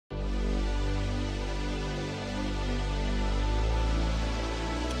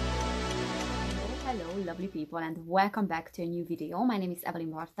Hello lovely people, and welcome back to a new video. My name is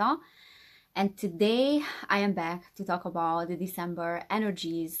Evelyn Barta, and today I am back to talk about the December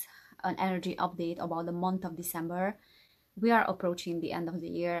energies, an energy update about the month of December. We are approaching the end of the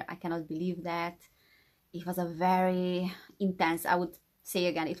year. I cannot believe that. It was a very intense, I would say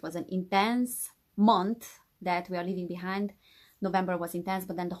again, it was an intense month that we are leaving behind. November was intense,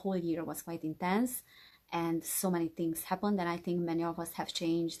 but then the whole year was quite intense. And so many things happened, and I think many of us have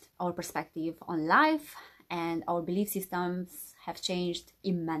changed our perspective on life, and our belief systems have changed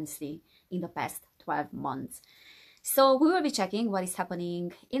immensely in the past 12 months. So we will be checking what is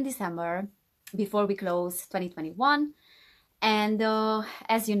happening in December before we close 2021. And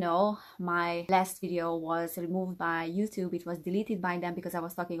as you know, my last video was removed by YouTube. It was deleted by them because I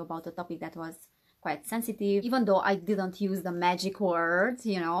was talking about a topic that was quite sensitive, even though I didn't use the magic words,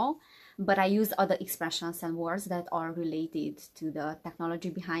 but I use other expressions and words that are related to the technology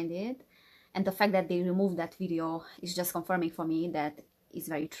behind it. And the fact that they removed that video is just confirming for me that it's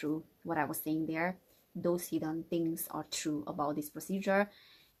very true what I was saying there. Those hidden things are true about this procedure.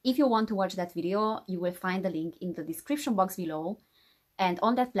 If you want to watch that video, you will find the link in the description box below. And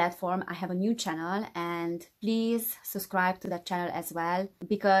on that platform, I have a new channel, and please subscribe to that channel as well,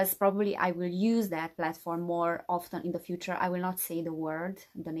 because probably I will use that platform more often in the future. I will not say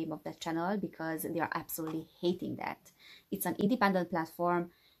the name of that channel, because they are absolutely hating that. It's an independent platform.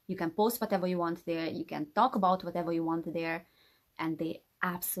 You can post whatever you want there. You can talk about whatever you want there, and they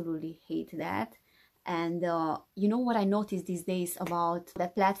absolutely hate that. And you know what I noticed these days about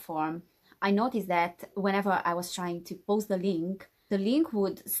that platform? I noticed that whenever I was trying to post the link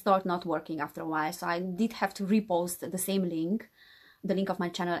would start not working after a while. So I did have to repost the same link, the link of my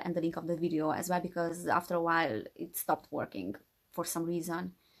channel and the link of the video as well, because after a while it stopped working for some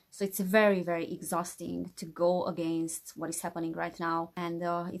reason. So it's very, very exhausting to go against what is happening right now. And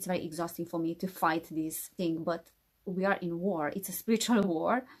it's very exhausting for me to fight this thing. But we are in war. It's a spiritual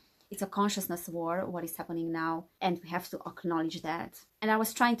war. It's a consciousness war, what is happening now. And we have to acknowledge that. And I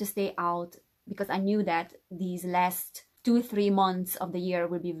was trying to stay out because I knew that these last 2-3 months of the year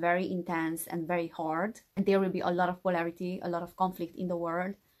will be very intense and very hard, and there will be a lot of polarity, a lot of conflict in the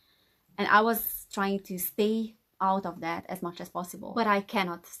world, and I was trying to stay out of that as much as possible. But I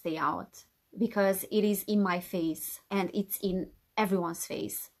cannot stay out because it is in my face, and it's in everyone's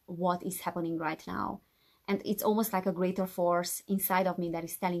face what is happening right now, and it's almost like a greater force inside of me that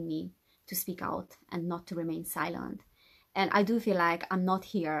is telling me to speak out and not to remain silent. And I do feel like I'm not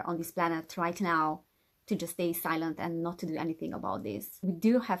here on this planet right now to just stay silent and not to do anything about this. We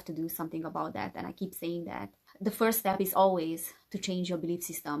do have to do something about that, and I keep saying that. The first step is always to change your belief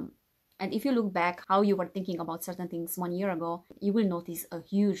system. And if you look back how you were thinking about certain things 1 year ago, you will notice a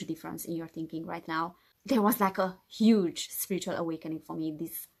huge difference in your thinking right now. There was like a huge spiritual awakening for me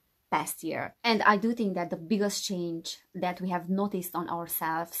this past year. And I do think that the biggest change that we have noticed on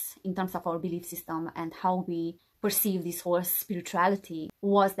ourselves in terms of our belief system and how we perceive this whole spirituality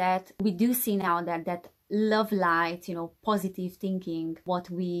was that we do see now that love light, positive thinking, what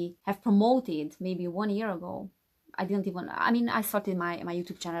we have promoted maybe 1 year ago. I started my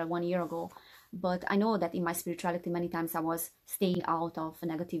YouTube channel 1 year ago, but I know that in my spirituality many times I was staying out of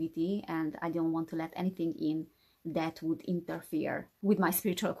negativity, and I don't want to let anything in that would interfere with my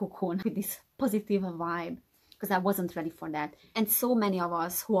spiritual cocoon, with this positive vibe, because I wasn't ready for that. And so many of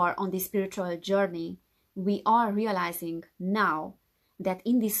us who are on this spiritual journey, we are realizing now that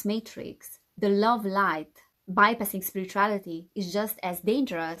in this matrix, the love light bypassing spirituality is just as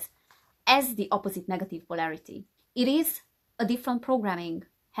dangerous as the opposite negative polarity. It is a different programming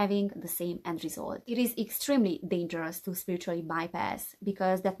having the same end result. It is extremely dangerous to spiritually bypass,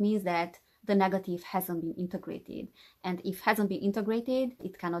 because that means that the negative hasn't been integrated. And if it hasn't been integrated,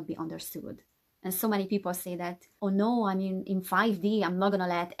 it cannot be understood. And so many people say that, oh no, in 5D, I'm not gonna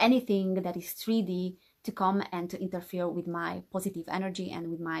let anything that is 3D to come and to interfere with my positive energy and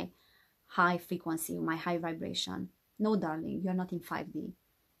with my high frequency, my high vibration. No, darling, you're not in 5D.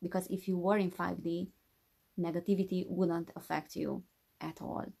 Because if you were in 5D, negativity wouldn't affect you at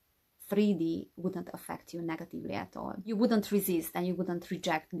all. 3D wouldn't affect you negatively at all. You wouldn't resist and you wouldn't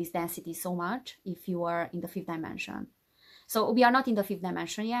reject this density so much if you were in the 5th dimension. So we are not in the 5th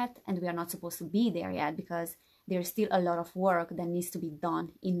dimension yet, and we are not supposed to be there yet, because there's still a lot of work that needs to be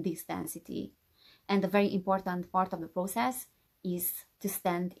done in this density. And the very important part of the process is to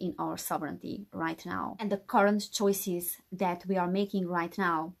stand in our sovereignty right now. And the current choices that we are making right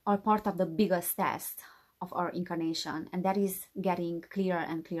now are part of the biggest test of our incarnation. And that is getting clearer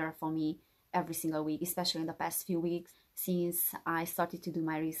and clearer for me every single week, especially in the past few weeks, since I started to do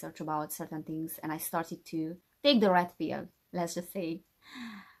my research about certain things and I started to take the red pill, let's just say.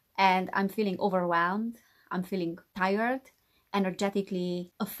 and I'm feeling overwhelmed. I'm feeling tired,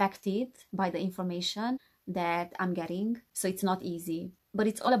 energetically affected by the information that I'm getting. So it's not easy, but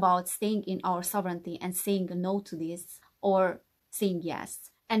it's all about staying in our sovereignty and saying no to this or saying yes.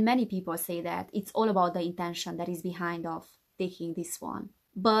 And many people say that it's all about the intention that is behind of taking this one.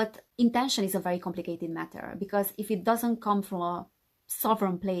 But intention is a very complicated matter, because if it doesn't come from a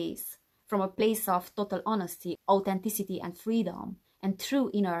sovereign place, from a place of total honesty, authenticity, and freedom, and true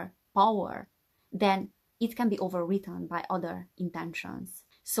inner power, then it can be overwritten by other intentions.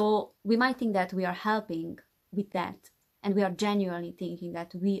 So we might think that we are helping with that, and we are genuinely thinking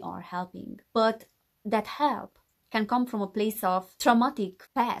that we are helping. But that help can come from a place of traumatic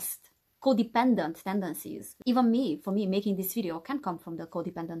past, codependent tendencies. Even for me, making this video can come from the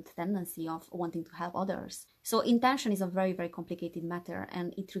codependent tendency of wanting to help others. So intention is a very, very complicated matter,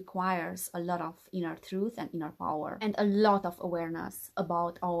 and it requires a lot of inner truth and inner power and a lot of awareness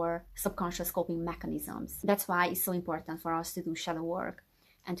about our subconscious coping mechanisms. That's why it's so important for us to do shadow work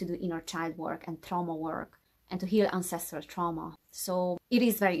and to do inner child work and trauma work and to heal ancestral trauma. So it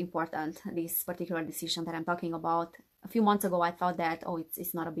is very important, this particular decision that I'm talking about. A few months ago, I thought that, oh,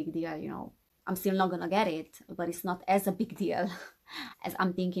 it's not a big deal, you know, I'm still not gonna get it, but it's not as a big deal as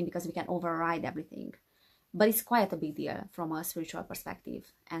I'm thinking, because we can override everything. But it's quite a big deal from a spiritual perspective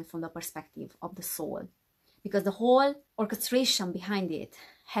and from the perspective of the soul, because the whole orchestration behind it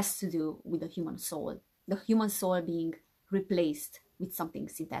has to do with the human soul being replaced with something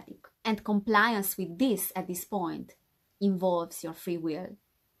synthetic. And compliance with this at this point involves your free will.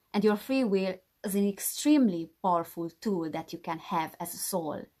 And your free will is an extremely powerful tool that you can have as a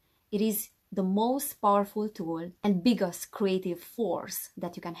soul. It is the most powerful tool and biggest creative force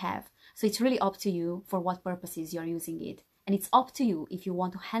that you can have. So it's really up to you for what purposes you're using it. And it's up to you if you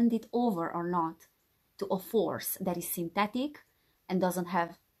want to hand it over or not to a force that is synthetic and doesn't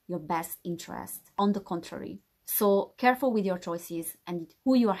have your best interest. On the contrary. So careful with your choices and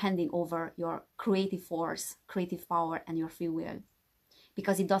who you are handing over your creative force, creative power, and your free will,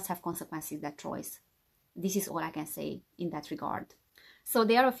 because it does have consequences, that choice. This is all I can say in that regard. So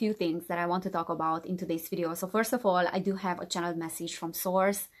there are a few things that I want to talk about in today's video. So first of all, I do have a channeled message from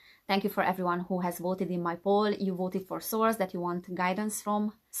Source. Thank you for everyone who has voted in my poll. You voted for Source, that you want guidance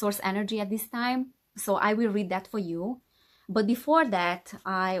from Source energy at this time. So I will read that for you. But before that,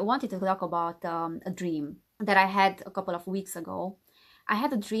 I wanted to talk about a dream that I had a couple of weeks ago. I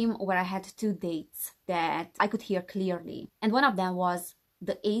had a dream where I had two dates that I could hear clearly. And one of them was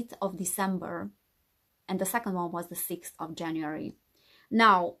the 8th of December, and the second one was the 6th of January.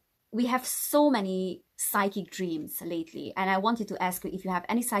 Now, we have so many psychic dreams lately, and I wanted to ask you, if you have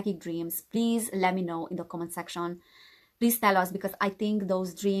any psychic dreams, please let me know in the comment section. Please tell us, because I think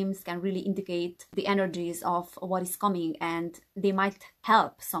those dreams can really indicate the energies of what is coming, and they might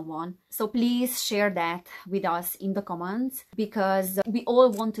help someone. So please share that with us in the comments, because we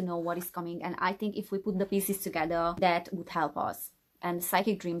all want to know what is coming, and I think if we put the pieces together, that would help us. And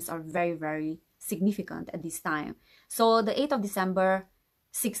psychic dreams are very, very significant at this time. So the 8th of December,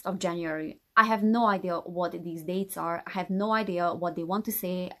 6th of January. I have no idea what these dates are. I have no idea what they want to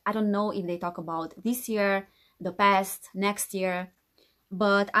say. I don't know if they talk about this year, the past, next year.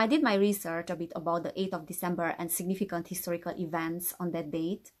 But I did my research a bit about the 8th of December and significant historical events on that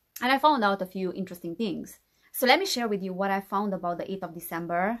date. And I found out a few interesting things. So let me share with you what I found about the 8th of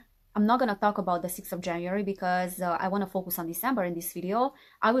December. I'm not going to talk about the 6th of January because I want to focus on December in this video.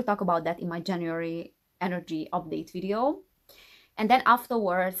 I will talk about that in my January energy update video. And then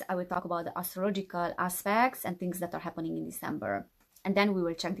afterwards, I will talk about the astrological aspects and things that are happening in December. And then we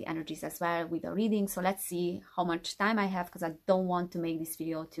will check the energies as well with the reading. So let's see how much time I have, because I don't want to make this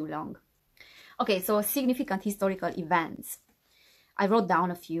video too long. Okay, so significant historical events. I wrote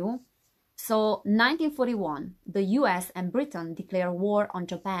down a few. So 1941, the US and Britain declare war on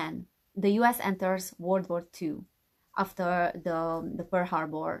Japan. The US enters World War II after the Pearl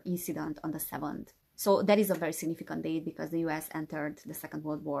Harbor incident on the 7th. So that is a very significant date because the US entered the Second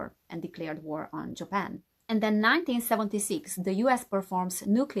World War and declared war on Japan. And then 1976, the US performs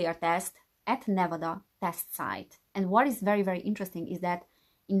nuclear test at Nevada test site. And what is very, very interesting is that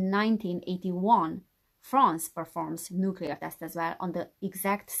in 1981, France performs nuclear test as well on the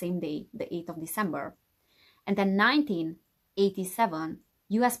exact same day, the 8th of December. And then 1987,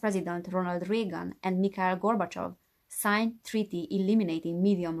 US President Ronald Reagan and Mikhail Gorbachev signed treaty eliminating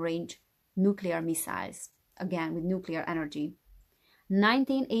medium-range nuclear missiles, again with nuclear energy.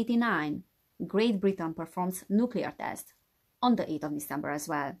 1989, Great Britain performs nuclear test on the 8th of December as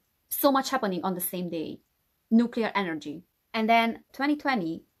well. So much happening on the same day. Nuclear energy. And then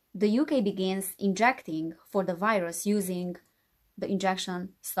 2020, the UK begins injecting for the virus using the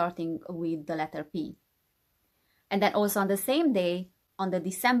injection starting with the letter P. And then also on the same day, on the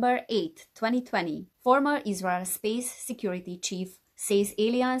December 8, 2020, former Israel Space Security Chief says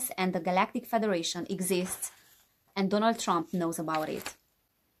aliens and the Galactic Federation exists and Donald Trump knows about it.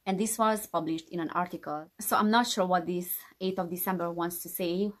 And this was published in an article. So I'm not sure what this 8th of December wants to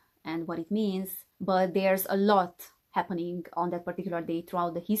say and what it means, but there's a lot happening on that particular day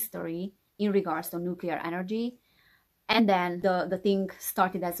throughout the history in regards to nuclear energy. And then the thing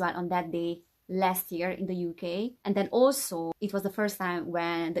started as well on that day last year in the UK. And then also it was the first time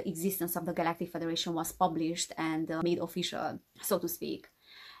when the existence of the Galactic Federation was published and made official, so to speak.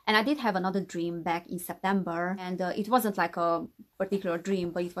 And I did have another dream back in September, and it wasn't like a particular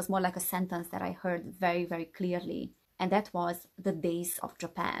dream, but it was more like a sentence that I heard very, very clearly. And that was the days of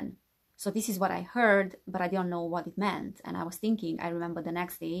Japan. So this is what I heard, but I didn't know what it meant. And I was thinking, I remember the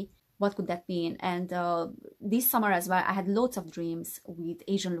next day, what could that mean? And this summer as well, I had loads of dreams with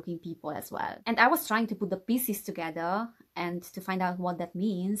Asian looking people as well. And I was trying to put the pieces together and to find out what that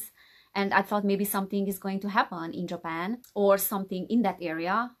means. And I thought maybe something is going to happen in Japan or something in that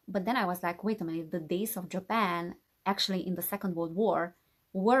area. But then I was like, wait a minute, the days of Japan actually in the Second World War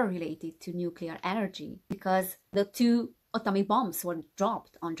were related to nuclear energy because the 2 atomic bombs were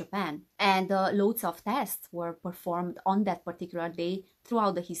dropped on Japan, and loads of tests were performed on that particular day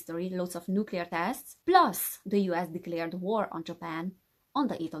throughout the history, loads of nuclear tests, plus the US declared war on Japan on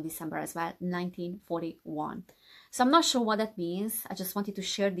the 8th of December as well, 1941. So I'm not sure what that means. I just wanted to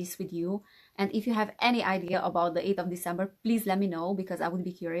share this with you. And if you have any idea about the 8th of December, please let me know because I would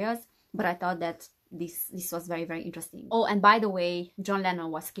be curious. But I thought that this was very, very interesting. Oh, and by the way, John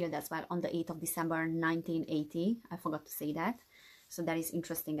Lennon was killed as well on the 8th of December, 1980. I forgot to say that. So that is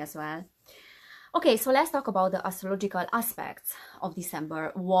interesting as well. Okay, so let's talk about the astrological aspects of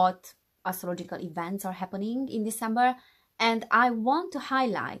December. What astrological events are happening in December? And I want to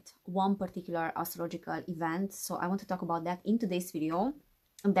highlight one particular astrological event. So I want to talk about that in today's video.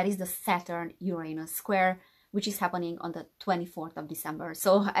 And that is the Saturn-Uranus square, which is happening on the 24th of December.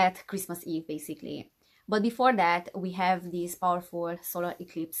 So at Christmas Eve, basically. But before that, we have this powerful solar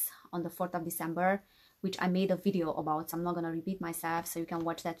eclipse on the 4th of December, which I made a video about. So I'm not going to repeat myself. So you can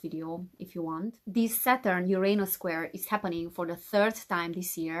watch that video if you want. This Saturn-Uranus square is happening for the 3rd time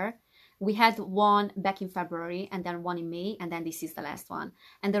this year. We had one back in February and then one in May, and then this is the last one.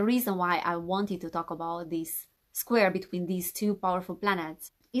 And the reason why I wanted to talk about this square between these 2 powerful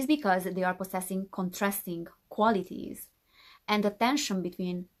planets is because they are possessing contrasting qualities. And the tension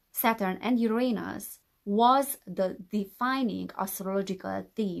between Saturn and Uranus was the defining astrological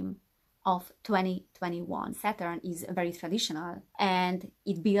theme of 2021. Saturn is very traditional and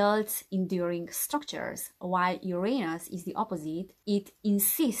it builds enduring structures, while Uranus is the opposite. It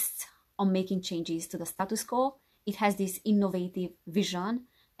insists on making changes to the status quo. It has this innovative vision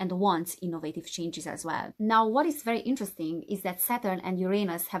and wants innovative changes as well. Now, what is very interesting is that Saturn and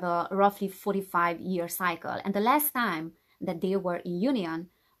Uranus have a roughly 45-year cycle, and the last time that they were in union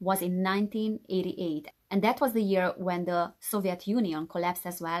was in 1988, and that was the year when the Soviet Union collapsed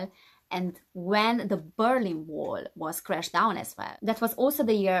as well, and when the Berlin Wall was crashed down as well. That was also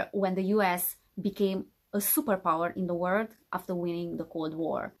the year when the US became a superpower in the world after winning the Cold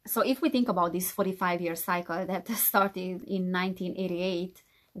War. So if we think about this 45-year cycle that started in 1988,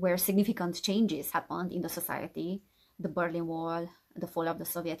 where significant changes happened in the society, the Berlin Wall, the fall of the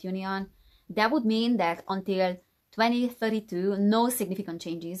Soviet Union, that would mean that until 2032, no significant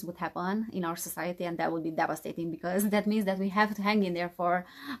changes would happen in our society, and that would be devastating because that means that we have to hang in there for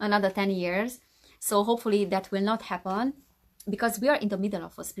another 10 years. So hopefully that will not happen because we are in the middle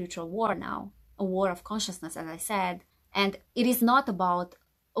of a spiritual war now, a war of consciousness, as I said, and it is not about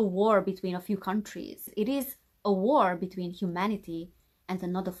a war between a few countries. It is a war between humanity and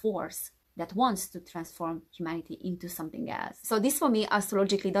another force that wants to transform humanity into something else. So this for me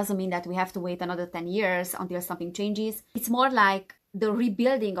astrologically doesn't mean that we have to wait another 10 years until something changes. It's more like the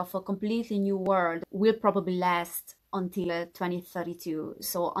rebuilding of a completely new world will probably last until 2032.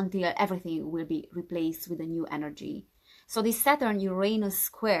 So until everything will be replaced with a new energy. So this Saturn-Uranus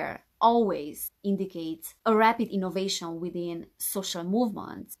square always indicates a rapid innovation within social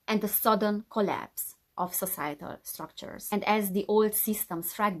movements and the sudden collapse of societal structures. And as the old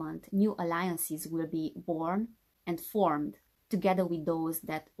systems fragment, new alliances will be born and formed together with those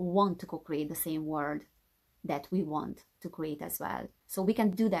that want to co-create the same world that we want to create as well. So we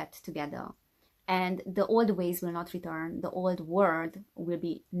can do that together. And the old ways will not return. The old world will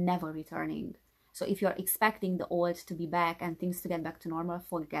be never returning. So if you're expecting the old to be back and things to get back to normal,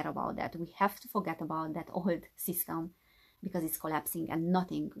 forget about that. We have to forget about that old system because it's collapsing and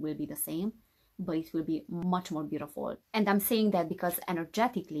nothing will be the same. but it will be much more beautiful. And I'm saying that because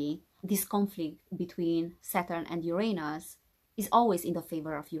energetically, this conflict between Saturn and Uranus is always in the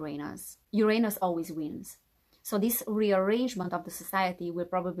favor of Uranus. Uranus always wins. So this rearrangement of the society will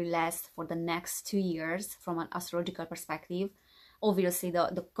probably last for the next 2 years from an astrological perspective. Obviously,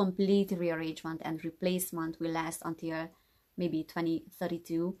 the complete rearrangement and replacement will last until maybe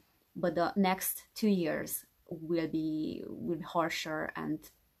 2032, but the next 2 years will be harsher and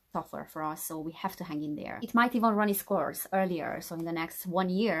tougher for us, so we have to hang in there. It might even run its course earlier, so in the next 1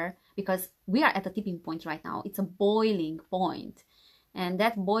 year, because we are at a tipping point right now. It's a boiling point, and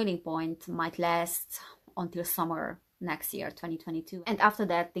that boiling point might last until summer next year, 2022. And after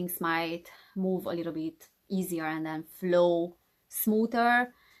that, things might move a little bit easier and then flow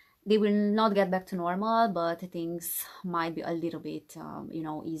smoother. They will not get back to normal, but things might be a little bit,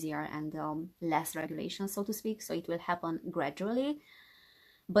 easier and less regulation, so to speak. So it will happen gradually.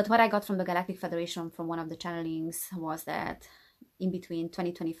 But what I got from the Galactic Federation from one of the channelings was that in between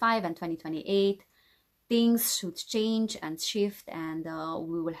 2025 and 2028, things should change and shift, and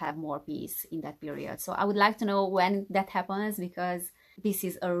we will have more peace in that period. So I would like to know when that happens, because this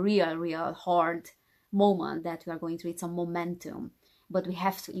is a real hard moment that we are going through. It's a momentum, but we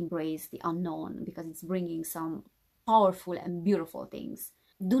have to embrace the unknown because it's bringing some powerful and beautiful things.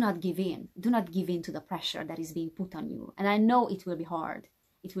 Do not give in. Do not give in to the pressure that is being put on you. And I know it will be hard.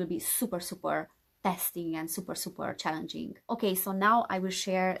 It will be super testing and super challenging. Okay, so now I will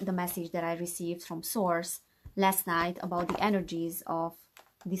share the message that I received from Source last night about the energies of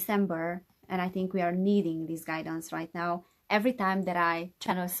December, and I think we are needing this guidance right now. Every time that I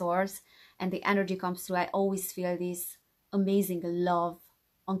channel Source and the energy comes through, I always feel this amazing love,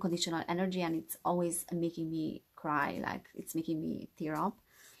 unconditional energy, and it's always making me cry, like it's making me tear up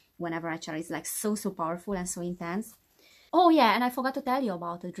whenever I channel. It's like so powerful and so intense. Oh yeah, and I forgot to tell you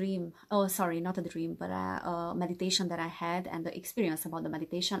about a dream. Oh, sorry, not a dream, but a meditation that I had and the experience about the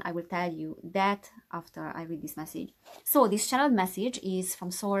meditation. I will tell you that after I read this message. So this channeled message is from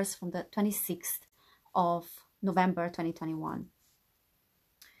Source from the 26th of November 2021.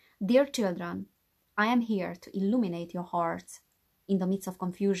 Dear children, I am here to illuminate your hearts in the midst of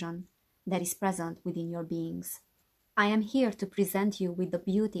confusion that is present within your beings. I am here to present you with the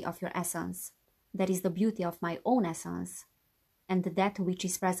beauty of your essence. That is the beauty of my own essence, and that which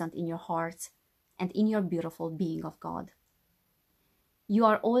is present in your hearts and in your beautiful being of God. You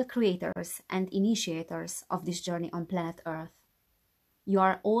are all creators and initiators of this journey on planet Earth. You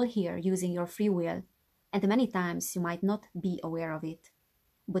are all here using your free will, and many times you might not be aware of it,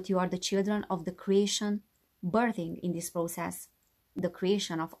 but you are the children of the creation, birthing in this process, the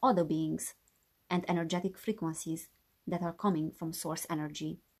creation of other beings and energetic frequencies that are coming from Source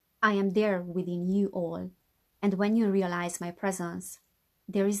energy. I am there within you all, and when you realize my presence,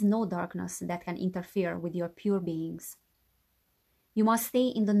 there is no darkness that can interfere with your pure beings. You must stay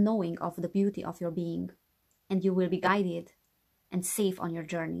in the knowing of the beauty of your being, and you will be guided and safe on your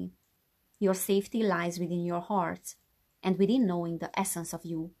journey. Your safety lies within your heart and within knowing the essence of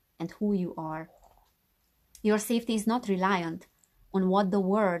you and who you are. Your safety is not reliant on what the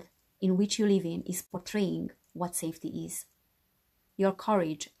world in which you live in is portraying what safety is. Your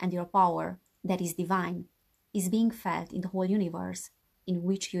courage and your power, that is divine, is being felt in the whole universe in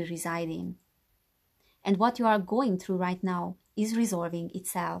which you reside in. And what you are going through right now is resolving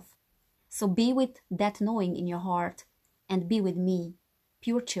itself. So be with that knowing in your heart and be with me,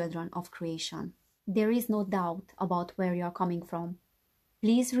 pure children of creation. There is no doubt about where you are coming from.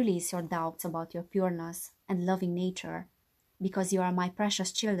 Please release your doubts about your pureness and loving nature, because you are my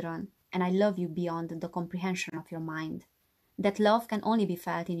precious children and I love you beyond the comprehension of your mind. That love can only be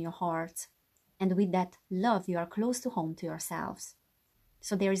felt in your hearts, and with that love you are close to home to yourselves.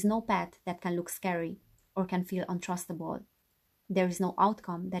 So there is no path that can look scary or can feel untrustable. There is no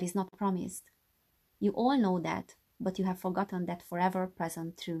outcome that is not promised. You all know that, but you have forgotten that forever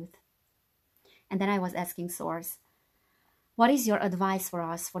present truth. And then I was asking Source, what is your advice for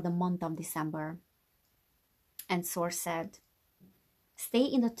us for the month of December? And Source said, stay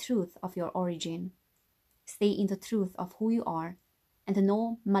in the truth of your origin. Stay in the truth of who you are, and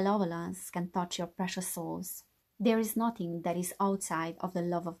no malevolence can touch your precious souls. There is nothing that is outside of the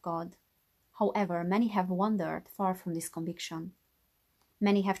love of God. However, many have wandered far from this conviction.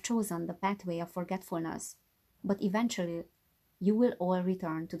 Many have chosen the pathway of forgetfulness, but eventually you will all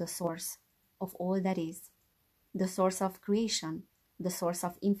return to the source of all that is, the source of creation, the source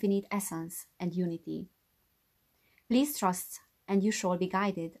of infinite essence and unity. Please trust, and you shall be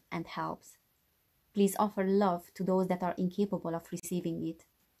guided and helped. Please offer love to those that are incapable of receiving it,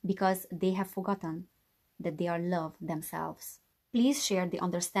 because they have forgotten that they are love themselves. Please share the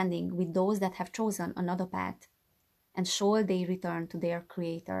understanding with those that have chosen another path, and shall they return to their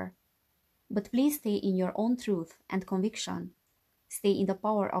Creator. But please stay in your own truth and conviction. Stay in the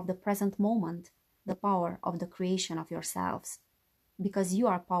power of the present moment, the power of the creation of yourselves, because you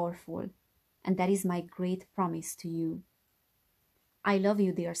are powerful, and that is my great promise to you. I love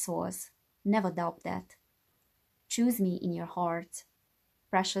you, dear souls. Never doubt that. Choose me in your heart,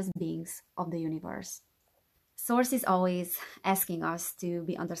 precious beings of the universe. Source is always asking us to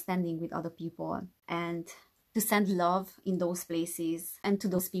be understanding with other people and to send love in those places and to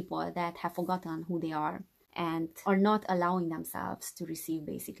those people that have forgotten who they are and are not allowing themselves to receive,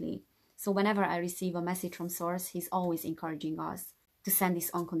 basically. So whenever I receive a message from Source, he's always encouraging us to send this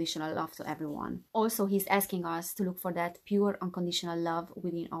unconditional love to everyone. Also, he's asking us to look for that pure unconditional love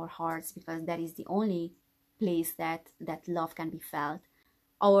within our hearts, because that is the only place that love can be felt.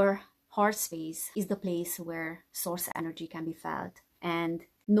 Our heart space is the place where source energy can be felt, and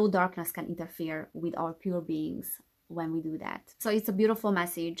no darkness can interfere with our pure beings when we do that. So it's a beautiful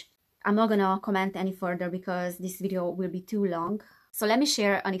message. I'm not gonna comment any further because this video will be too long. So let me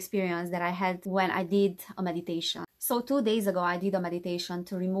share an experience that I had when I did a meditation. So 2 days ago, I did a meditation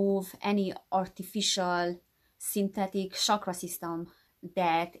to remove any artificial synthetic chakra system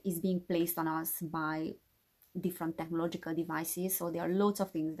that is being placed on us by different technological devices. So there are loads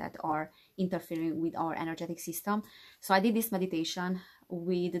of things that are interfering with our energetic system. So I did this meditation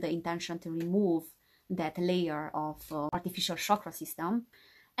with the intention to remove that layer of artificial chakra system.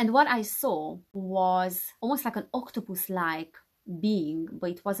 And what I saw was almost like an octopus-like being,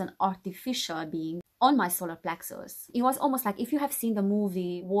 but it was an artificial being on my solar plexus. It was almost like, if you have seen the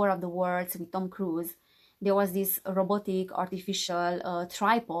movie War of the Worlds with Tom Cruise, there was this robotic artificial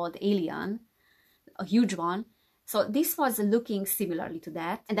tripod alien, a huge one. So this was looking similarly to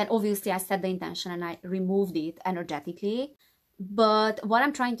that. And then obviously I set the intention and I removed it energetically. But what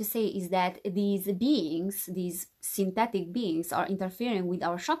I'm trying to say is that these beings, these synthetic beings, are interfering with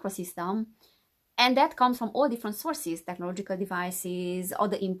our chakra system. And that comes from all different sources: technological devices,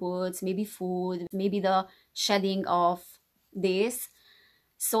 other inputs, maybe food, maybe the shedding of this.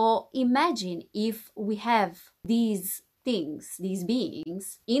 So imagine if we have these things, these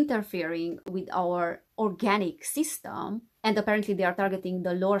beings, interfering with our organic system, and apparently they are targeting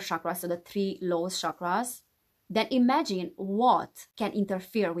the lower chakras, so the 3 lowest chakras, then imagine what can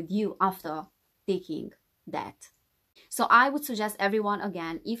interfere with you after taking that. So I would suggest everyone,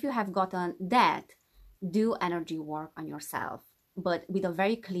 again, if you have gotten that, do energy work on yourself, but with a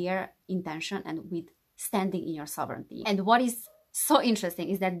very clear intention and with standing in your sovereignty. And what is so interesting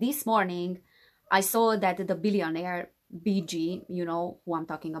is that this morning I saw that the billionaire BG, you know who I'm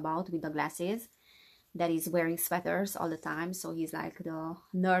talking about, with the glasses, that is wearing sweaters all the time, so he's like the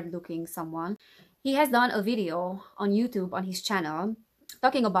nerd looking someone. He has done a video on YouTube on his channel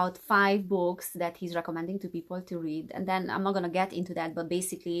talking about 5 books that he's recommending to people to read. And then I'm not gonna get into that, but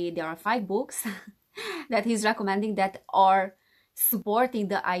basically there are 5 books that he's recommending that are supporting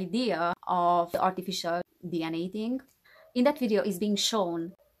the idea of the artificial DNA thing. In that video is being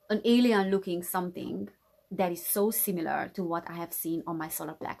shown an alien looking something that is so similar to what I have seen on my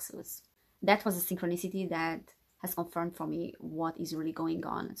solar plexus. That was a synchronicity that has confirmed for me what is really going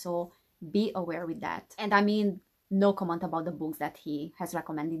on. So be aware with that. And I mean, no comment about the books that he has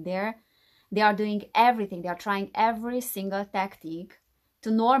recommended there. They are doing everything. They are trying every single tactic to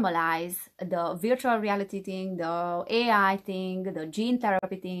normalize the virtual reality thing, the AI thing, the gene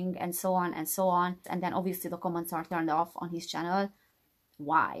therapy thing, and so on and so on. And then obviously the comments are turned off on his channel.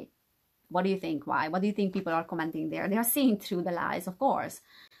 Why? What do you think? Why? What do you think people are commenting there? They are seeing through the lies, of course.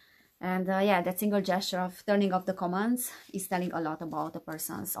 And yeah, that single gesture of turning off the comments is telling a lot about a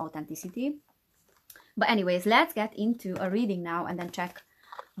person's authenticity. But anyways, let's get into a reading now and then check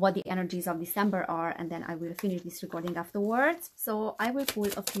what the energies of December are, and then I will finish this recording afterwards. So I will pull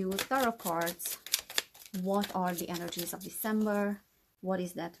a few tarot cards. What are the energies of December? What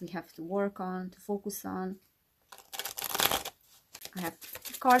is that we have to work on, to focus on? I have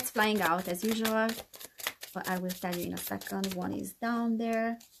cards flying out as usual, but I will tell you in a second. One is down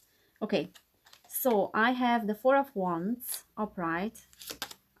there. Okay, so I have the 4 of Wands upright.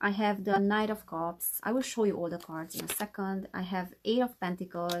 I have the Knight of Cups. I will show you all the cards in a second. I have 8 of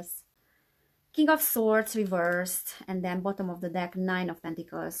Pentacles, King of Swords reversed, and then bottom of the deck, 9 of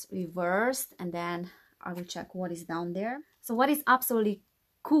Pentacles reversed, and then I will check what is down there. So what is absolutely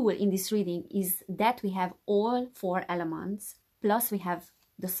cool in this reading is that we have all 4 elements, plus we have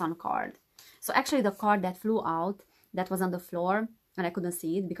the Sun card. So actually the card that flew out, that was on the floor, and I couldn't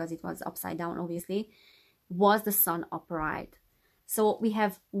see it because it was upside down obviously, was the Sun upright. So we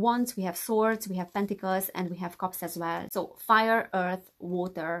have wands, we have swords, we have pentacles, and we have cups as well. So fire, earth,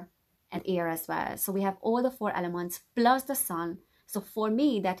 water, and air as well. So we have all the 4 elements plus the sun. So for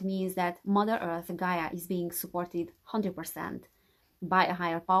me, that means that Mother Earth, Gaia, is being supported 100% by a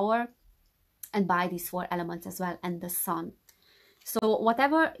higher power and by these 4 elements as well, and the sun. So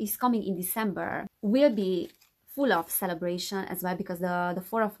whatever is coming in December will be full of celebration as well, because the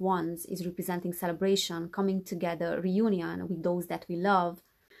 4 of Wands is representing celebration, coming together, reunion with those that we love.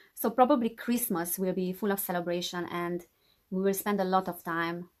 So probably Christmas will be full of celebration, and we will spend a lot of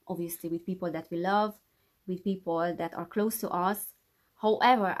time, obviously, with people that we love, with people that are close to us.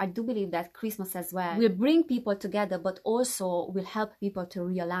 However, I do believe that Christmas as well will bring people together, but also will help people to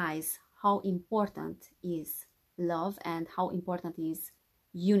realize how important is love and how important is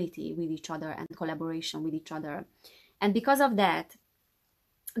unity with each other and collaboration with each other. And because of that,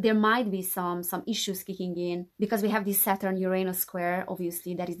 there might be some issues kicking in, because we have this Saturn-Uranus square,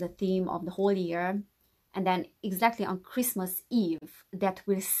 obviously, that is the theme of the whole year. And then exactly on Christmas Eve, that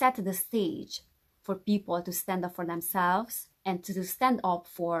will set the stage for people to stand up for themselves and to stand up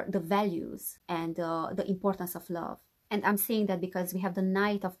for the values and the importance of love. And I'm saying that because we have the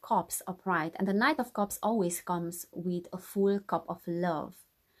Knight of Cups upright, and the Knight of Cups always comes with a full cup of love.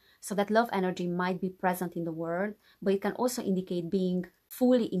 So that love energy might be present in the world, but it can also indicate being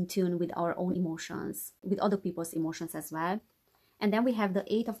fully in tune with our own emotions, with other people's emotions as well. And then we have the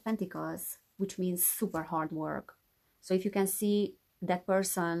 8 of Pentacles, which means super hard work. So if you can see, that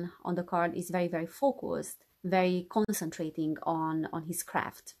person on the card is very, very focused, very concentrating on his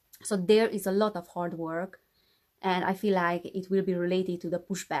craft. So there is a lot of hard work, and I feel like it will be related to the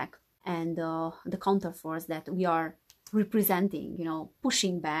pushback and the counterforce that we are representing, you know,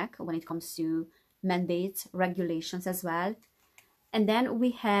 pushing back when it comes to mandates, regulations as well. And then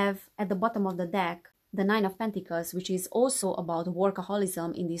we have at the bottom of the deck the 9 of Pentacles, which is also about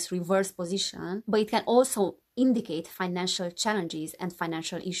workaholism in this reverse position, but it can also indicate financial challenges and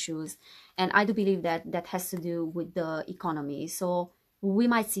financial issues. And I do believe that that has to do with the economy. So we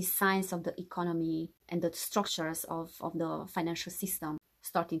might see signs of the economy and the structures of the financial system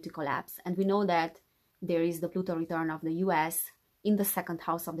starting to collapse. And we know that there is the Pluto return of the US in the 2nd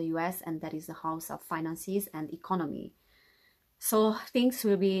house of the US, and that is the house of finances and economy. So things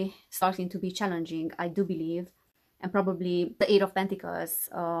will be starting to be challenging, I do believe. And probably the 8 of Pentacles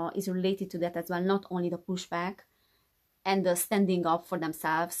is related to that as well. Not only the pushback and the standing up for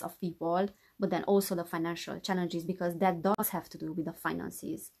themselves of people, but then also the financial challenges, because that does have to do with the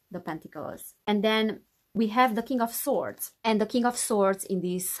finances, the Pentacles. And then we have the King of Swords. And the King of Swords in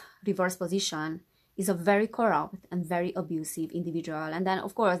this reverse position is a very corrupt and very abusive individual. And then,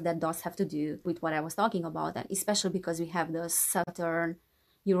 of course, that does have to do with what I was talking about, and especially because we have the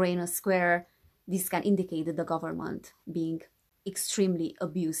Saturn-Uranus square. This can indicate that the government being extremely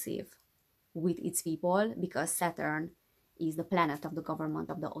abusive with its people, because Saturn is the planet of the government,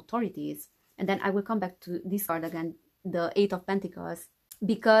 of the authorities. And then I will come back to this card again, the 8 of Pentacles,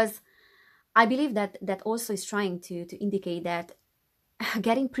 because I believe that that also is trying to indicate that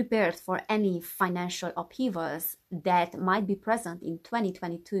getting prepared for any financial upheavals that might be present in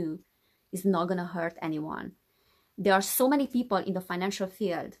 2022 is not going to hurt anyone. There are so many people in the financial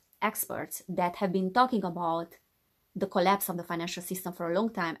field, experts, that have been talking about the collapse of the financial system for a long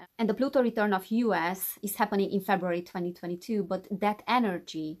time. And the Pluto return of US is happening in February 2022, but that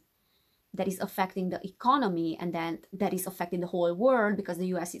energy that is affecting the economy, and then that is affecting the whole world, because the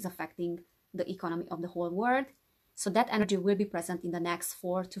US is affecting the economy of the whole world. So that energy will be present in the next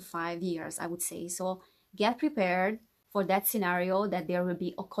 4 to 5 years, I would say. So get prepared for that scenario, that there will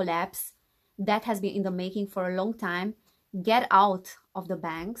be a collapse that has been in the making for a long time. Get out of the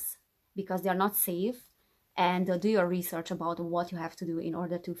banks because they are not safe, and do your research about what you have to do in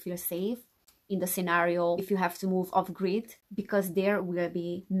order to feel safe in the scenario if you have to move off grid, because there will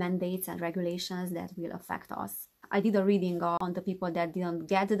be mandates and regulations that will affect us. I did a reading on the people that didn't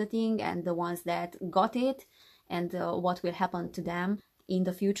get the thing and the ones that got it, and what will happen to them in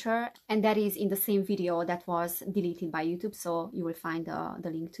the future. And that is in the same video that was deleted by YouTube, so you will find the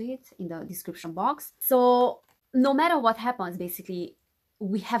link to it in the description box. So no matter what happens, basically,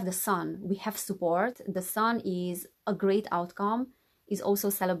 we have the sun, we have support. The sun is a great outcome, is also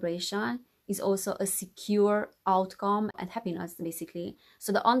celebration, is also a secure outcome and happiness, basically.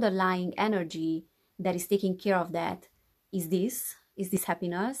 So the underlying energy that is taking care of that is this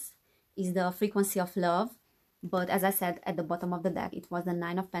happiness, is the frequency of love. But as I said, at the bottom of the deck, it was the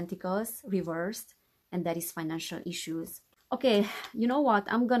 9 of Pentacles reversed, and that is financial issues. Okay, you know what?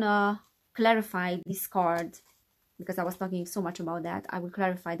 I'm gonna clarify this card, because I was talking so much about that. I will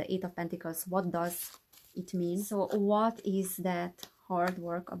clarify the 8 of Pentacles. What does it means. So what is that hard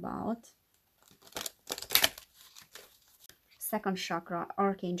work about? Second chakra,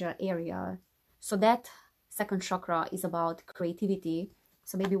 Archangel Ariel. So that second chakra is about creativity.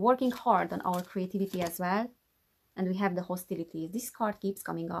 So maybe working hard on our creativity as well. And we have the hostility. This card keeps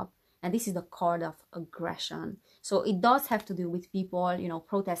coming up. And this is the card of aggression. So it does have to do with people, you know,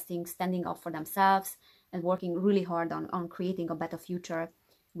 protesting, standing up for themselves, and working really hard on creating a better future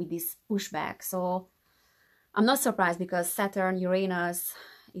with this pushback. So I'm not surprised, because Saturn, Uranus,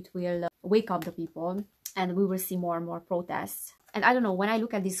 it will wake up the people, and we will see more and more protests. And I don't know, when I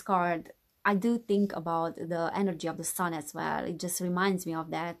look at this card, I do think about the energy of the sun as well. It just reminds me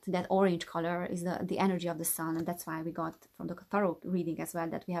of that. That orange color is the energy of the sun. And that's why we got from the tarot reading as well,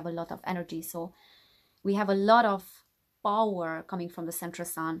 that we have a lot of energy. So we have a lot of power coming from the central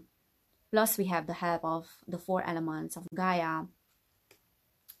sun. Plus we have the help of the 4 elements of Gaia.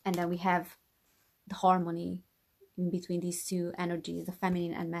 And then we have the harmony in between these two energies, the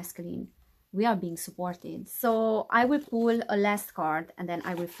feminine and masculine. We are being supported. So I will pull a last card, and then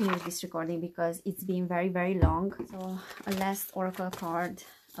I will finish this recording because it's been very, very long. So a last oracle card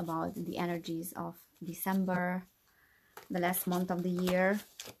about the energies of December, the last month of the year.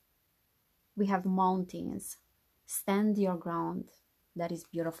 We have mountains. Stand your ground. That is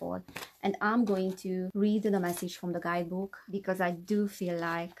beautiful. And I'm going to read the message from the guidebook, because I do feel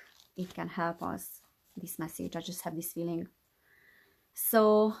like it can help us, this message. I just have this feeling.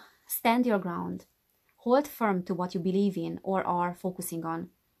 So stand your ground. Hold firm to what you believe in or are focusing on,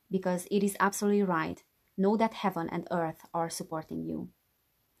 because it is absolutely right. Know that heaven and earth are supporting you.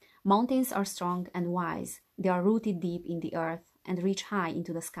 Mountains are strong and wise. They are rooted deep in the earth and reach high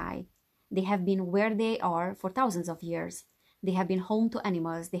into the sky. They have been where they are for thousands of years. They have been home to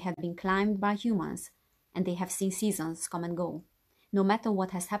animals. They have been climbed by humans, and they have seen seasons come and go. No matter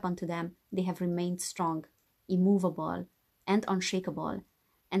what has happened to them, they have remained strong, immovable, and unshakable.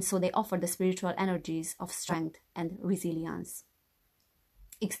 And so they offer the spiritual energies of strength and resilience.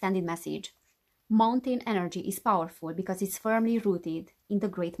 Extended message. Mountain energy is powerful because it's firmly rooted in the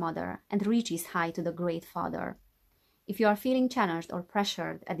Great Mother and reaches high to the Great Father. If you are feeling challenged or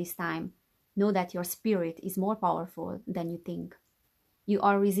pressured at this time, know that your spirit is more powerful than you think. You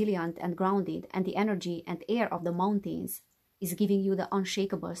are resilient and grounded, and the energy and air of the mountains is giving you the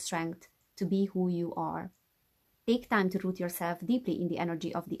unshakable strength to be who you are. Take time to root yourself deeply in the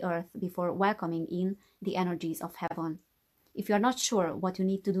energy of the earth before welcoming in the energies of heaven. If you are not sure what you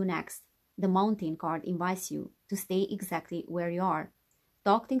need to do next, the mountain card invites you to stay exactly where you are.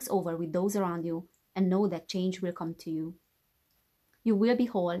 Talk things over with those around you and know that change will come to you. You will be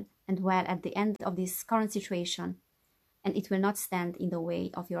whole and well at the end of this current situation, and it will not stand in the way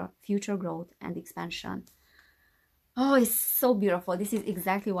of your future growth and expansion. Oh, it's so beautiful. This is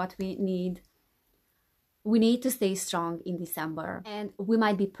exactly what we need. We need to stay strong in December, and we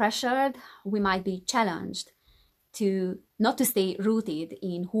might be pressured, we might be challenged to not to stay rooted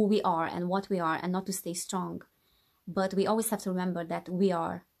in who we are and what we are, and not to stay strong. But we always have to remember that we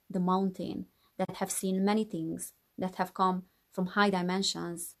are the mountain that have seen many things, that have come from high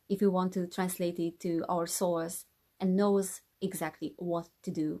dimensions, if we want to translate it to our souls, and knows exactly what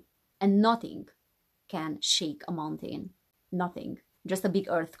to do. And nothing can shake a mountain. Nothing. Just a big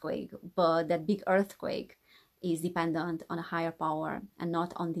earthquake, but that big earthquake is dependent on a higher power and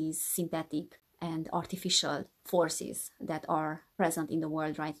not on these synthetic and artificial forces that are present in the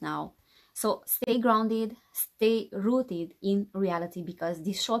world right now. So stay grounded, stay rooted in reality, because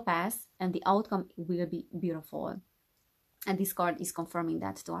this shall pass and the outcome will be beautiful. And this card is confirming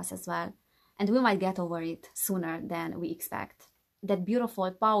that to us as well. And we might get over it sooner than we expect. That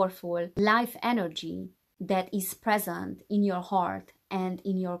beautiful, powerful life energy that is present in your heart and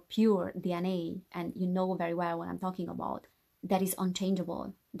in your pure DNA, and you know very well what I'm talking about, that is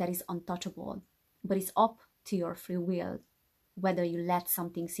unchangeable, that is untouchable. But it's up to your free will whether you let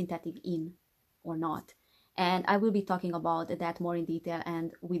something synthetic in or not. And I will be talking about that more in detail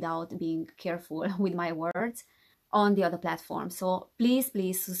and without being careful with my words on the other platform. So please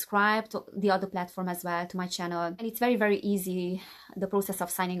subscribe to the other platform as well, to my channel. And it's very, very easy, the process of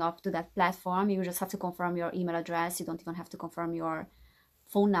signing up to that platform. You just have to confirm your email address. You don't even have to confirm your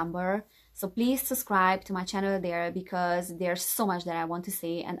phone number. So please subscribe to my channel there, because there's so much that I want to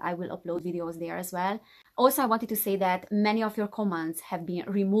say, and I will upload videos there as well. Also, I wanted to say that many of your comments have been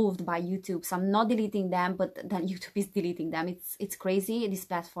removed by YouTube. So I'm not deleting them, but then YouTube is deleting them. It's crazy. This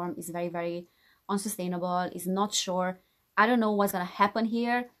platform is very, very unsustainable, is not sure. I don't know what's gonna happen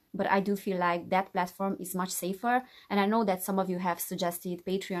here, but I do feel like that platform is much safer. And I know that some of you have suggested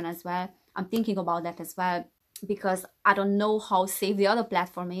Patreon as well. I'm thinking about that as well, because I don't know how safe the other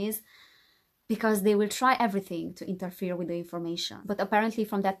platform is. because they will try everything to interfere with the information. But apparently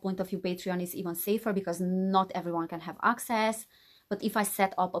from that point of view, Patreon is even safer because not everyone can have access. But if I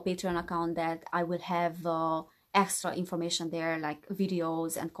set up a Patreon account that I will have extra information there, like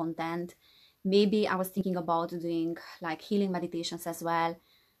videos and content, maybe I was thinking about doing like healing meditations as well,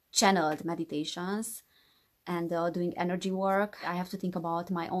 channeled meditations, and doing energy work. I have to think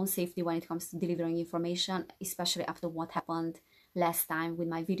about my own safety when it comes to delivering information, especially after what happened last time with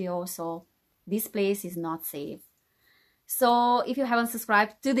my video. So this place is not safe. So if you haven't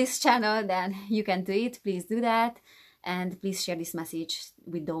subscribed to this channel, then you can do it. Please do that. And please share this message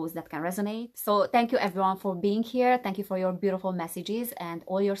with those that can resonate. So thank you everyone for being here. Thank you for your beautiful messages and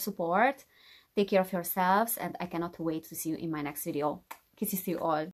all your support. Take care of yourselves, and I cannot wait to see you in my next video. Kisses to you all.